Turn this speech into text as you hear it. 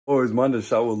Boys, mind the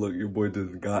shower look. Your boy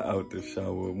just got out the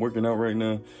shower. I'm working out right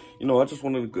now. You know, I just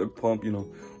wanted a good pump, you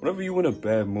know. Whenever you in a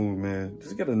bad mood, man,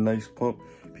 just get a nice pump.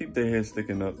 Peep their hair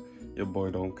sticking up. Your boy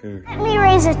don't care. Let me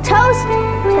raise a toast to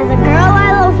the girl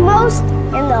I love most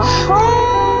in the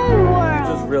whole world. I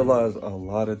just realized a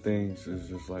lot of things is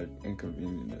just like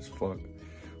inconvenient as fuck.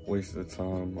 Waste of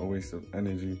time, a waste of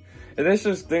energy. And that's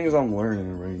just things I'm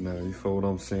learning right now. You feel what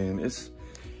I'm saying? It's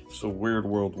a weird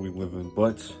world we live in.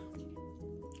 But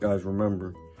guys,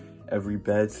 remember, every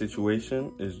bad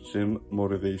situation is gym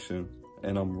motivation.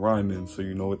 And I'm rhyming, so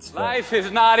you know it's fact. Life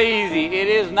is not easy. It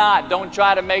is not. Don't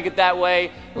try to make it that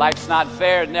way. Life's not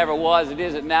fair. It never was. It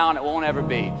isn't now, and it won't ever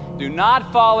be. Do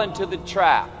not fall into the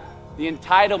trap, the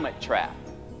entitlement trap,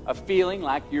 of feeling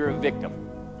like you're a victim.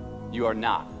 You are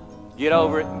not. Get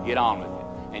over it and get on with it.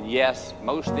 And yes,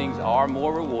 most things are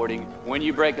more rewarding when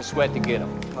you break a sweat to get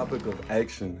them. The topic of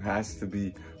action has to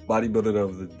be bodybuilder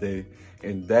of the day,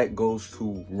 and that goes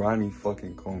to Ronnie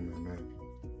fucking Coleman, man.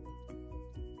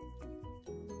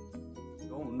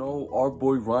 No, our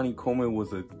boy Ronnie Coleman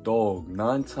was a dog,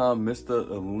 9-time Mr.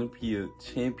 Olympia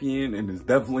champion, and is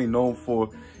definitely known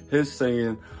for his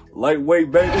saying,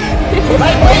 lightweight baby.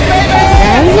 Lightweight baby!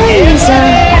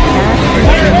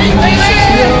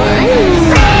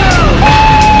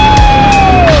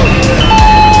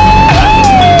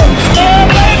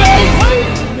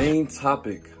 Main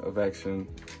topic of action,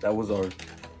 that was our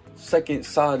second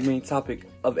side main topic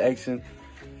of action.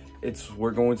 We're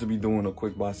going to be doing a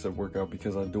quick bicep workout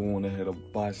because I do want to hit a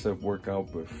bicep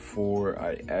workout before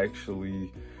I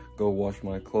actually go wash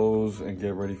my clothes and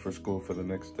get ready for school for the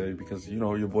next day, because you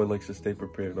know your boy likes to stay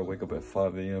prepared. I wake up at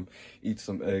 5 a.m, eat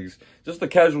some eggs, just the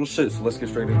casual shit. So let's get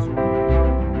straight into it.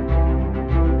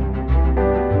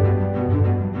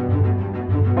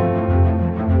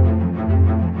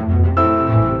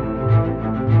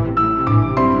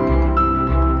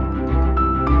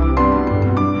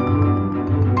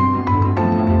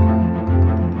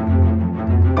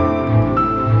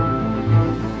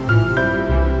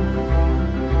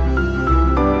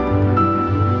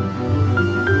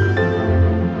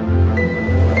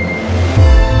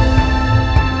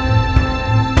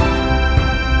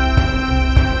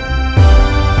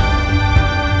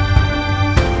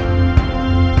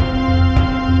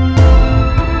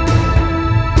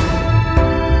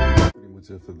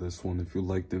 For this one, if you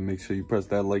liked it, make sure you press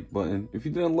that like button. If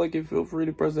you didn't like it, feel free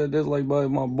to press that dislike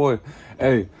button, my boy.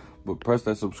 Hey, but press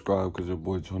that subscribe because your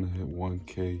boy trying to hit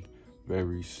 1K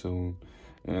very soon.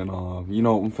 And you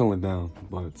know, I'm feeling down,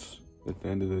 but at the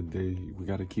end of the day, we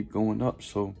gotta keep going up.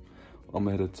 So I'm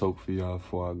gonna hit a toke for y'all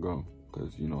before I go,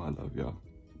 because you know I love y'all.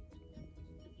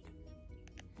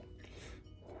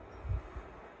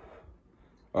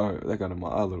 All right, that got in my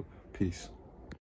eye. Peace.